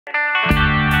Hi,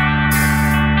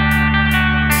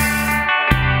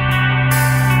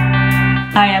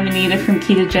 I'm Anita from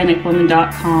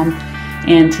KetogenicWoman.com,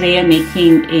 and today I'm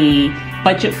making a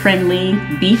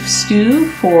budget-friendly beef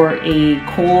stew for a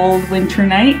cold winter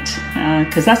night,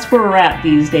 because that's where we're at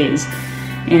these days.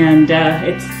 And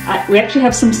we actually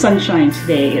have some sunshine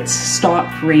today. It's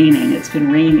stopped raining. It's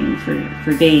been raining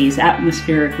for days,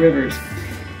 atmospheric rivers.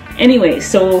 Anyway,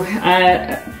 so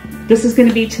this is going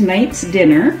to be tonight's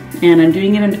dinner, and I'm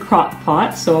doing it in the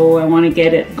Crockpot, so I want to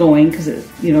get it going because it's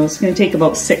going to take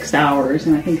about 6 hours,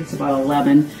 and I think it's about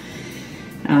 11.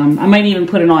 I might even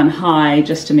put it on high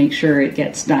just to make sure it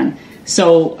gets done.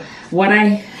 So what I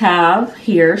have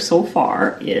here so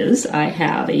far is I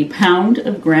have a pound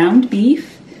of ground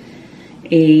beef,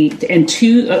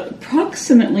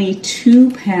 approximately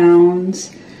 2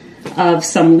 pounds of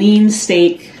some lean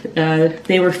steak.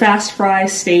 They were fast fry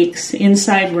steaks,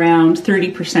 inside round,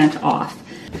 30% off.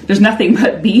 There's nothing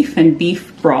but beef and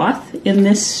beef broth in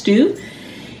this stew,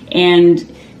 and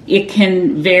it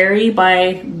can vary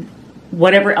by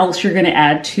whatever else you're going to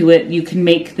add to it. You can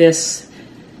make this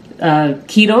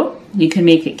keto, you can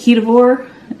make it ketovore,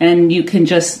 and you can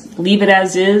just leave it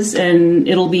as is and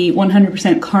it'll be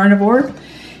 100% carnivore,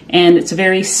 and it's a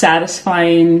very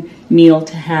satisfying meal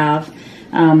to have.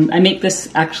 I make this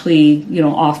actually,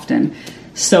 often.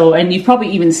 So, and you've probably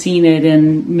even seen it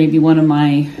in maybe one of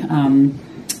my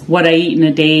what I eat in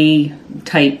a day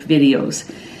type videos.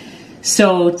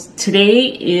 So today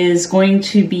is going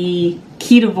to be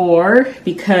ketovore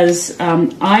because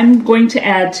I'm going to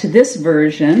add to this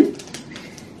version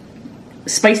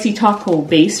spicy taco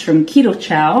base from Keto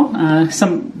Chow.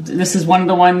 This is one of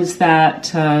the ones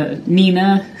that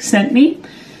Nina sent me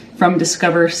from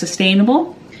Discover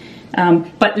Sustainable.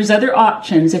 But there's other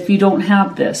options if you don't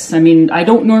have this. I mean, I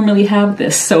don't normally have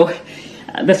this, so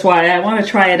that's why I want to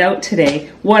try it out today.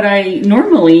 What I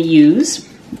normally use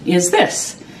is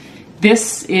this.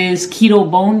 This is keto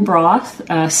bone broth,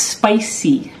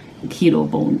 spicy keto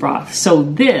bone broth. So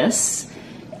this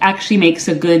actually makes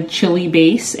a good chili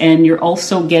base, and you're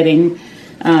also getting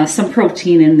some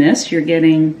protein in this. You're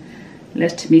getting,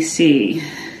 let me see,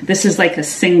 this is like a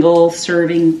single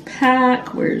serving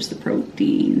pack. Where's the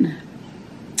protein?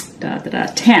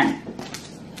 10.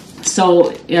 So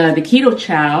the Keto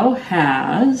Chow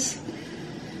has,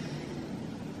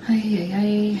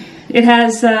 it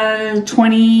has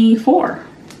 24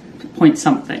 point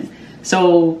something.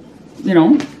 So,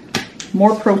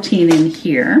 more protein in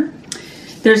here.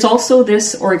 There's also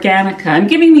this Organica. I'm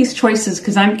giving these choices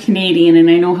because I'm Canadian and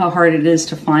I know how hard it is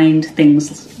to find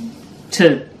things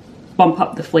to bump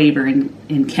up the flavor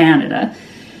in Canada.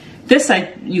 This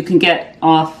you can get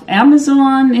off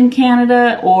Amazon in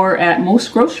Canada or at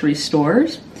most grocery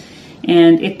stores,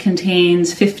 and it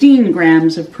contains 15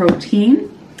 grams of protein.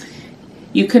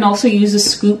 You can also use a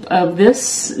scoop of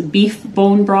this beef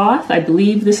bone broth. I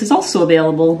believe this is also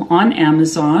available on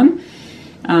Amazon.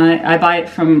 I buy it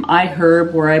from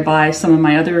iHerb, where I buy some of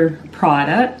my other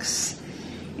products,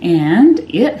 and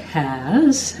it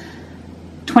has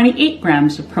 28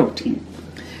 grams of protein.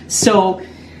 So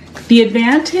the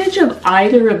advantage of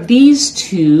either of these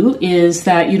two is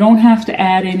that you don't have to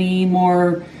add any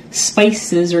more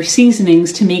spices or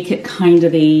seasonings to make it kind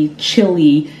of a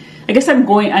chili. I guess I'm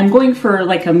going for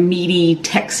like a meaty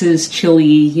Texas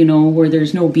chili, where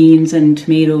there's no beans and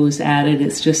tomatoes added.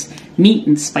 It's just meat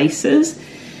and spices.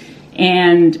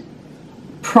 And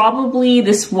probably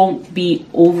this won't be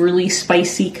overly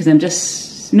spicy because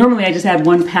normally I just add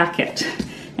one packet.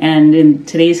 And in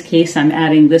today's case, I'm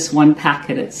adding this one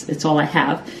packet. It's all I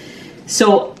have.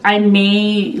 So I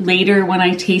may later, when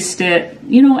I taste it,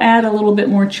 add a little bit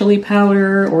more chili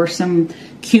powder or some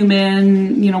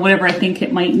cumin, whatever I think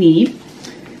it might need.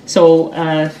 So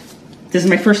this is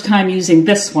my first time using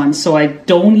this one, so I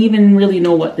don't even really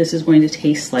know what this is going to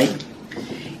taste like.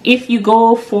 If you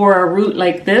go for a route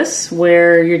like this,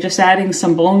 where you're just adding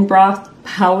some bone broth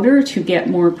powder to get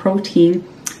more protein,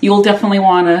 you'll definitely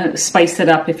want to spice it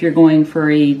up if you're going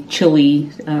for a chili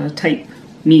type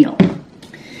meal.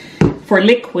 For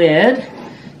liquid,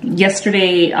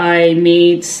 yesterday I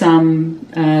made some,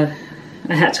 I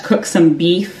had to cook some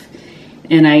beef,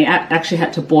 and I actually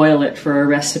had to boil it for a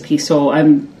recipe. So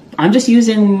I'm just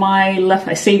using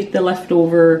I saved the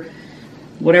leftover,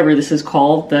 whatever this is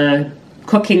called, the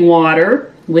cooking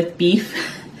water with beef.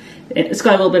 It's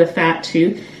got a little bit of fat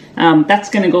too. That's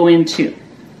going to go in too.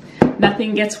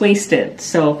 Nothing gets wasted.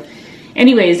 So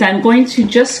anyways, I'm going to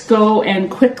just go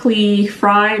and quickly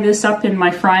fry this up in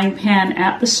my frying pan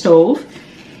at the stove,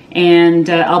 and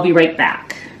I'll be right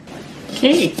back.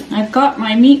 Okay, I've got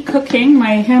my meat cooking,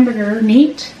 my hamburger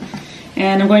meat,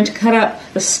 and I'm going to cut up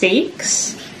the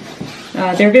steaks.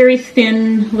 They're very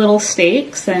thin little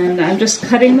steaks, and I'm just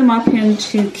cutting them up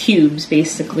into cubes,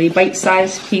 basically,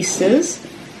 bite-sized pieces.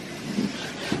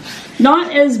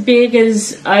 Not as big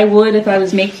as I would if I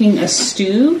was making a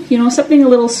stew, you know, something a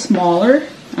little smaller,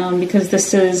 because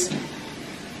this is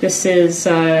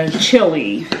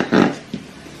chili.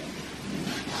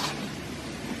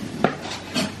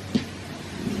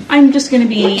 I'm just going to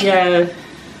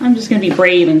be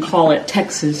brave and call it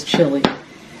Texas chili,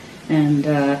 and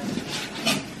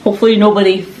hopefully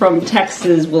nobody from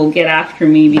Texas will get after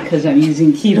me because I'm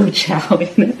using keto chow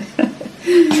in it.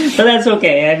 But that's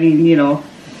okay. I mean, you know,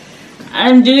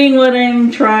 I'm doing what I'm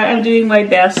doing my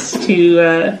best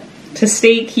to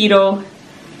stay keto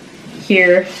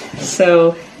here.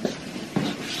 So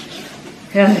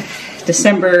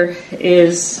December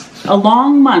is a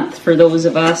long month for those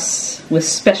of us with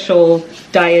special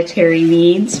dietary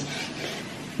needs.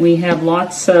 We have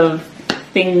lots of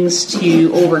things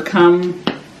to overcome,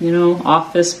 you know,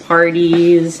 office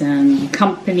parties and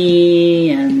company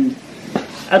and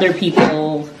other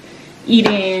people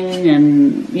eating,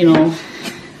 and, you know,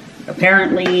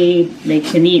 apparently they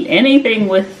can eat anything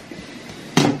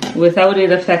without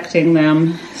it affecting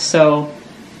them. So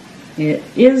it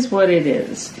is what it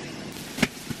is.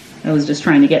 I was just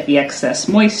trying to get the excess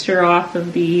moisture off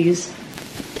of these.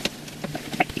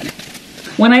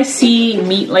 When I see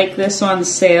meat like this on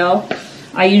sale,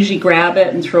 I usually grab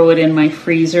it and throw it in my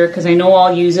freezer because I know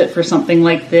I'll use it for something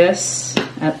like this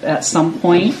at some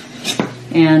point.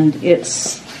 And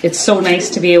it's so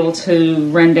nice to be able to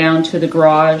run down to the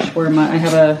garage where I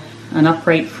have an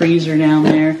upright freezer down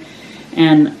there,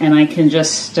 and I can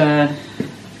just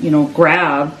you know,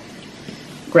 grab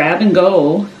and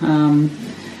go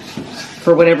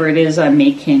for whatever it is I'm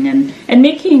making. And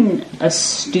making a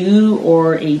stew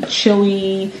or a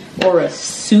chili or a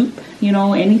soup, you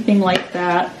know, anything like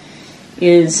that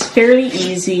is fairly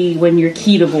easy when you're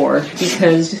ketovore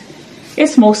because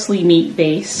it's mostly meat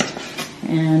based,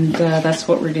 and that's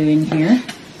what we're doing here.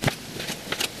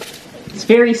 It's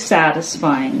very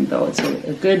satisfying though. It's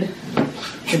a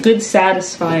good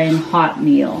satisfying hot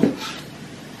meal.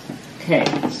 Okay,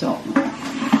 so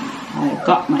I've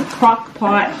got my crock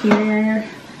pot here.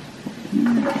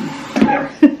 There.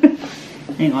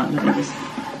 Hang on, let me just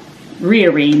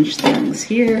rearrange things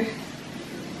here.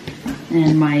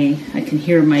 And I can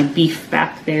hear my beef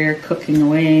back there cooking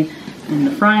away in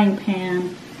the frying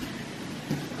pan.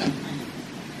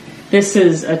 This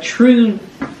is a true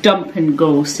dump and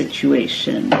go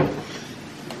situation.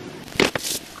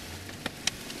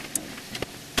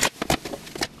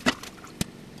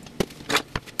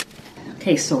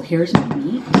 Okay, so here's my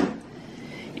meat,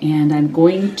 and I'm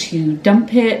going to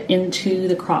dump it into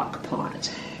the crock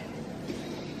pot.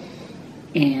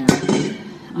 And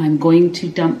I'm going to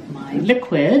dump my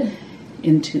liquid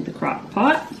into the crock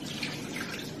pot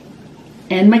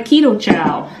and my keto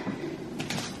chow.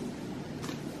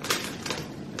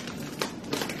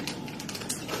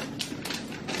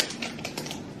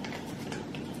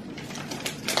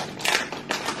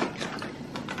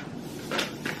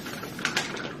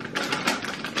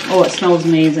 Oh, it smells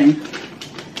amazing.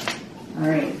 All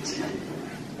right.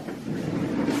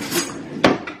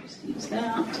 Just use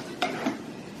that.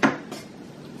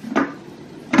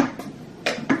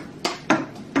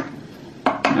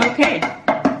 Okay.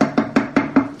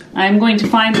 I'm going to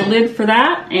find the lid for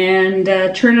that and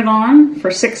turn it on for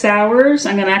 6 hours.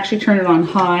 I'm going to actually turn it on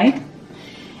high.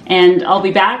 And I'll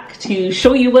be back to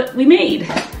show you what we made.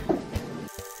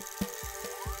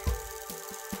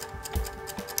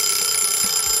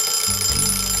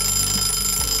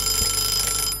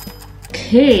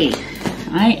 Okay,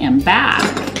 I am back.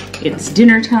 It's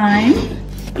dinner time.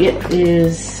 It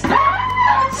is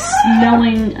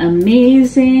smelling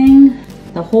amazing.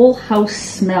 The whole house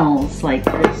smells like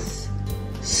this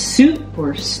soup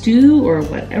or stew or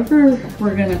whatever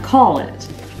we're gonna call it.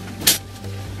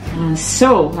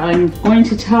 So I'm going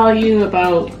to tell you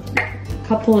about a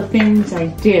couple of things I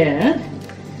did.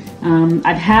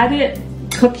 I've had it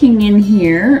cooking in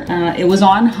here. It was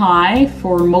on high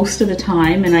for most of the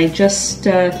time, and I just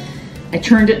I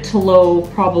turned it to low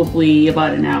probably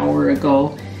about an hour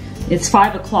ago. It's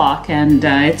 5 o'clock and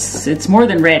it's more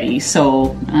than ready,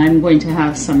 so I'm going to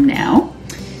have some now.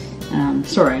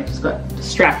 Sorry, I just got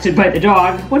distracted by the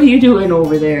dog. What are you doing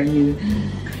over there, you?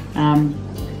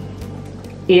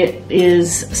 It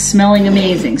is smelling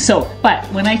amazing. So, but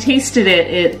when I tasted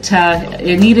it,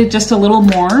 it needed just a little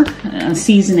more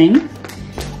seasoning.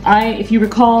 If you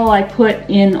recall, I put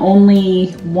in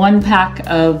only 1 pack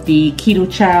of the Keto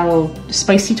Chow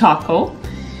Spicy Taco,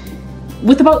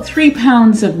 with about 3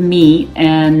 pounds of meat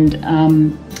and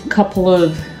a couple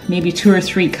of maybe 2 or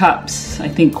 3 cups, I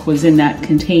think, was in that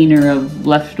container of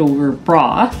leftover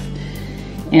broth.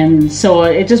 And so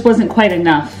it just wasn't quite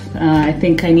enough. I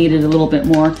think I needed a little bit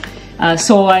more.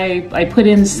 So I put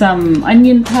in some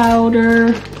onion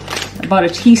powder, about a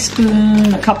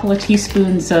teaspoon, a couple of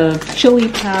teaspoons of chili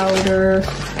powder,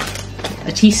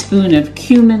 a teaspoon of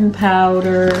cumin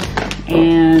powder,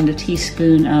 and a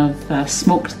teaspoon of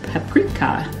smoked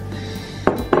paprika.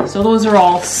 So those are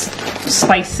all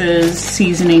spices,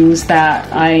 seasonings that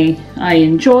I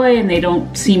enjoy, and they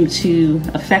don't seem to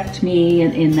affect me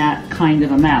in that kind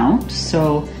of amount.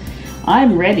 So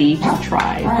I'm ready to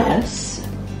try this.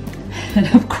 And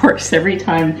of course, every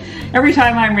time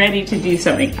I'm ready to do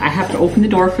something, I have to open the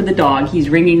door for the dog. He's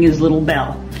ringing his little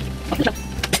bell.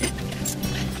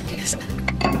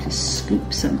 Just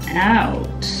scoop some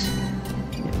out.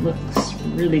 It looks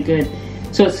really good.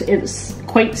 So it's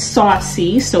quite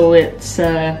saucy. So it's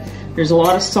there's a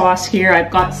lot of sauce here.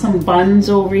 I've got some buns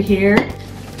over here.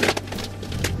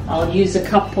 I'll use a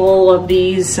couple of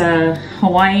these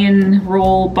Hawaiian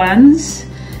roll buns.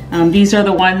 These are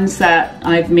the ones that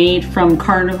I've made from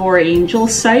Carnivore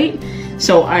Angel's site.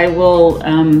 So I will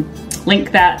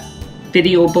link that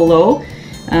video below.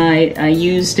 I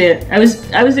used it. I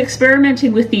was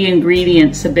experimenting with the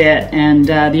ingredients a bit, and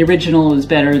the original was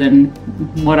better than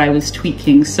what I was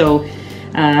tweaking. So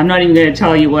I'm not even going to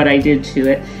tell you what I did to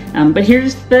it. But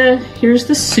here's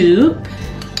the soup,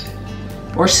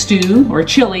 or stew, or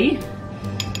chili,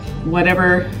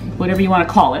 whatever you want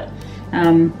to call it.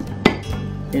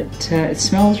 It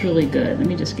smells really good. Let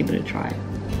me just give it a try.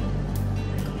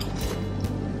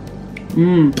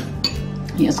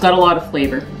 Yeah, it's got a lot of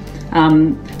flavor.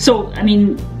 So, I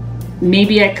mean,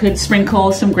 maybe I could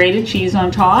sprinkle some grated cheese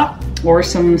on top or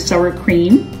some sour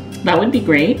cream. That would be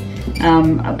great.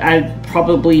 I'd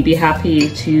probably be happy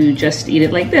to just eat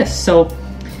it like this. So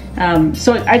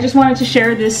I just wanted to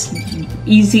share this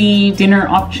easy dinner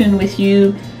option with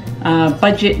you.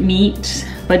 Budget meat,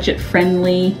 budget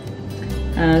friendly.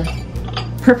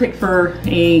 Perfect for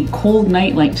a cold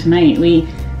night like tonight.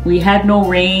 We had no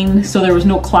rain, so there was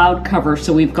no cloud cover,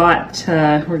 so we've got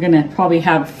we're gonna probably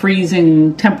have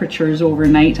freezing temperatures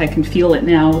overnight. I can feel it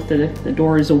now. The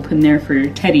door is open there for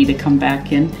Teddy to come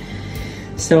back in.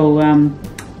 So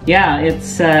yeah,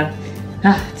 it's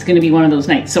gonna be one of those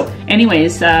nights. So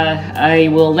anyways, I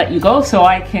will let you go so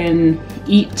I can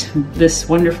eat this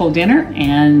wonderful dinner,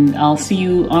 and I'll see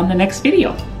you on the next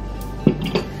video.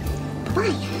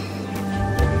 Bye.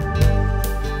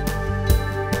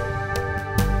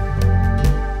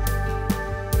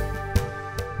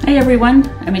 Hey everyone,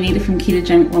 I'm Anita from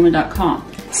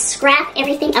KetogenicWoman.com. Scrap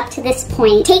everything up to this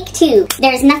point. Take 2.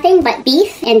 There's nothing but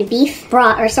beef and beef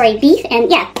broth, or sorry, beef and,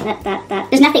 yeah, that.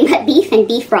 There's nothing but beef and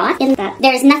beef broth in that.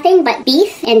 There's nothing but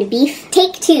beef and beef.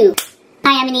 Take 2.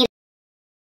 I am Anita.